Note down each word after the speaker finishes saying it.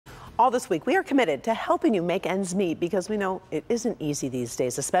All this week, we are committed to helping you make ends meet because we know it isn't easy these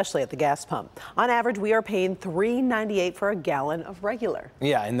days, especially at the gas pump. On average, we are paying $3.98 for a gallon of regular.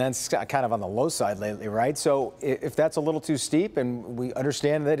 Yeah, and that's kind of on the low side lately, right? So if that's a little too steep, and we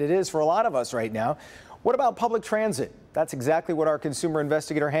understand that it is for a lot of us right now, what about public transit? That's exactly what our consumer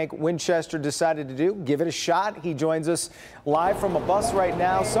investigator Hank Winchester decided to do. Give it a shot. He joins us live from a bus right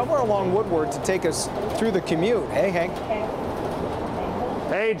now, somewhere along Woodward, to take us through the commute. Hey, Hank.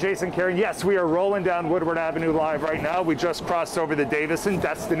 Hey, Jason, Karen. Yes, we are rolling down Woodward Avenue live right now. We just crossed over the Davison,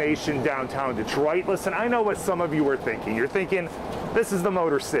 destination downtown Detroit. Listen, I know what some of you are thinking. You're thinking, this is the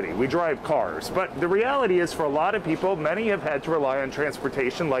Motor City. We drive cars. But the reality is, for a lot of people, many have had to rely on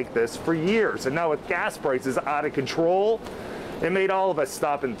transportation like this for years. And now with gas prices out of control, it made all of us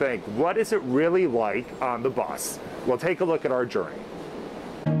stop and think, what is it really like on the bus? Well, take a look at our journey.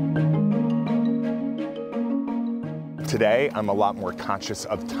 Today, I'm a lot more conscious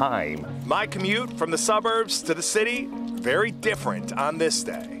of time. My commute from the suburbs to the city, very different on this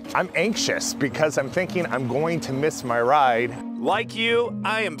day. I'm anxious because I'm thinking I'm going to miss my ride. Like you,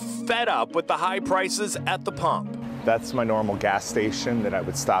 I am fed up with the high prices at the pump. That's my normal gas station that I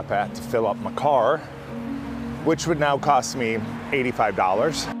would stop at to fill up my car, which would now cost me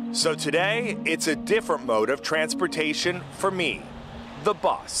 $85. So today, it's a different mode of transportation for me. The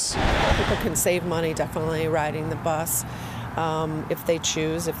bus. People can save money definitely riding the bus if they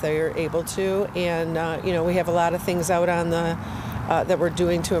choose, if they're able to. And you know, we have a lot of things out on the that we're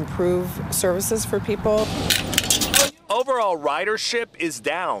doing to improve services for people. Overall ridership is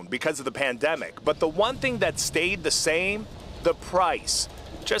down because of the pandemic, but the one thing that stayed the same, the price.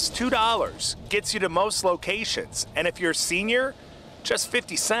 Just $2 gets you to most locations, and if you're a senior, just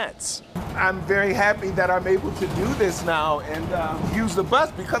 50 cents. I'm very happy that I'm able to do this now and use the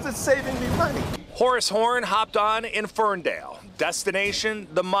bus because it's saving me money. Horace Horn hopped on in Ferndale. Destination,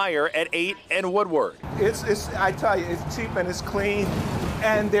 the Meyer at 8 and Woodward. I tell you, it's cheap and it's clean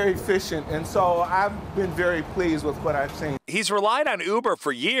and they're efficient. And so I've been very pleased with what I've seen. He's relied on Uber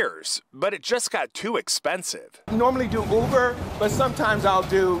for years, but it just got too expensive. I normally do Uber, but sometimes I'll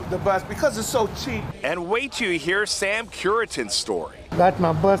do the bus because it's so cheap. And wait till you hear Sam Curitan's story. Got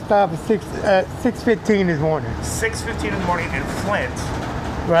my bus stop at 6:15 this morning. 6:15 in the morning in Flint.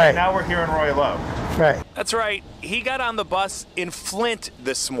 Right. And now we're here in Royal Oak. Right. That's right. He got on the bus in Flint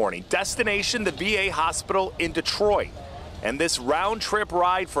this morning. Destination, the VA hospital in Detroit. And this round trip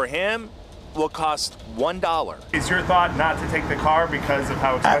ride for him will cost $1. Is your thought not to take the car because of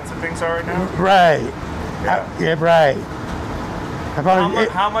how expensive things are right now? Right. Yeah, right.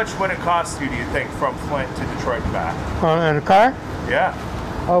 How much would it cost you, do you think, from Flint to Detroit and back? In a car? Yeah.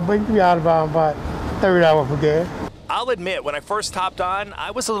 Oh, but you can be out about $30 for gas. I'll admit, when I first hopped on, I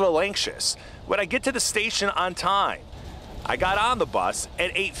was a little anxious. When I get to the station on time, I got on the bus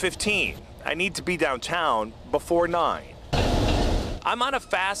at 8:15. I need to be downtown before 9. I'm on a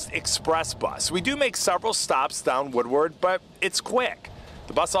fast express bus. We do make several stops down Woodward, but it's quick.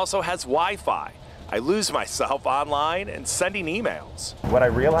 The bus also has Wi-Fi. I lose myself online and sending emails. What I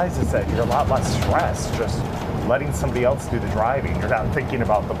realize is that you're a lot less stressed just letting somebody else do the driving. You're not thinking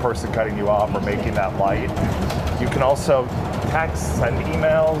about the person cutting you off or making that light. You can also text, send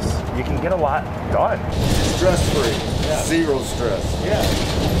emails. You can get a lot done. Stress-free, yeah. Zero stress. Yeah.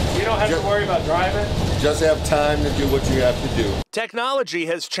 You don't have to worry about driving. Just have time to do what you have to do. Technology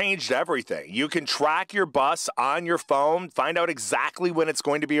has changed everything. You can track your bus on your phone, find out exactly when it's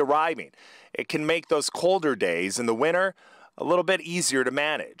going to be arriving. It can make those colder days in the winter a little bit easier to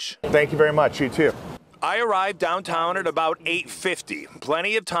manage. Thank you very much. You too. I arrived downtown at about 8:50.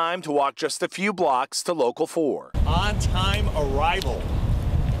 Plenty of time to walk just a few blocks to Local 4. On-time arrival.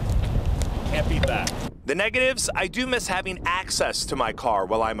 Can't beat that. The negatives, I do miss having access to my car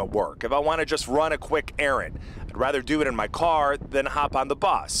while I'm at work. If I want to just run a quick errand, I'd rather do it in my car than hop on the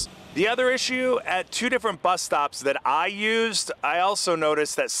bus. The other issue, at 2 different bus stops that I used, I also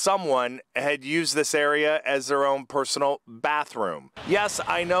noticed that someone had used this area as their own personal bathroom. Yes,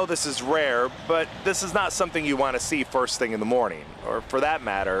 I know this is rare, but this is not something you want to see first thing in the morning, or for that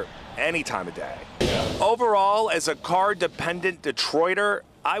matter, any time of day. Yeah. Overall, as a car-dependent Detroiter,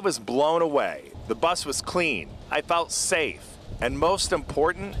 I was blown away. The bus was clean, I felt safe, and most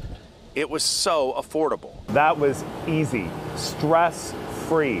important, it was so affordable. That was easy,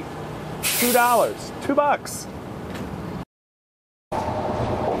 stress-free. $2, $2.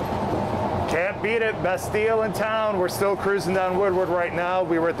 Can't beat it. best deal in town. We're still cruising down Woodward right now.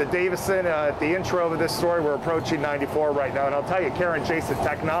 We were at the Davison at the intro of this story. We're approaching 94 right now. And I'll tell you, Karen, Jason,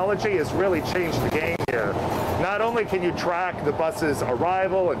 technology has really changed the game here. Not only can you track the bus's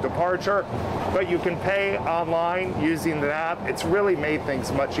arrival and departure, but you can pay online using the app. It's really made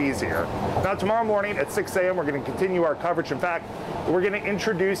things much easier. Now, tomorrow morning at 6 a.m., we're going to continue our coverage. In fact, we're going to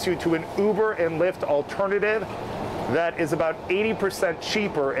introduce you to an Uber and Lyft alternative that is about 80%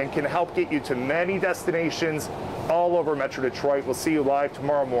 cheaper and can help get you to many destinations all over Metro Detroit. We'll see you live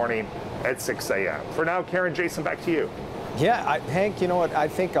tomorrow morning at 6 a.m. For now, Karen, Jason, back to you. Yeah, Hank, you know what? I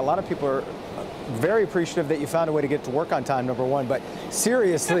think a lot of people are very appreciative that you found a way to get to work on time, number one. But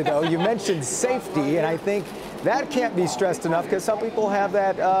seriously, though, you mentioned safety, and I think that can't be stressed enough because some people have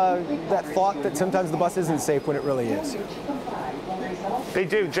that thought that sometimes the bus isn't safe when it really is. They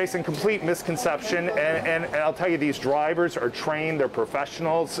do, Jason, complete misconception. And I'll tell you, these drivers are trained, they're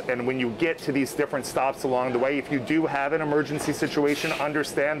professionals. And when you get to these different stops along the way, if you do have an emergency situation,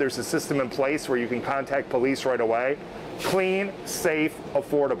 understand there's a system in place where you can contact police right away. Clean, safe,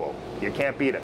 affordable. You can't beat it.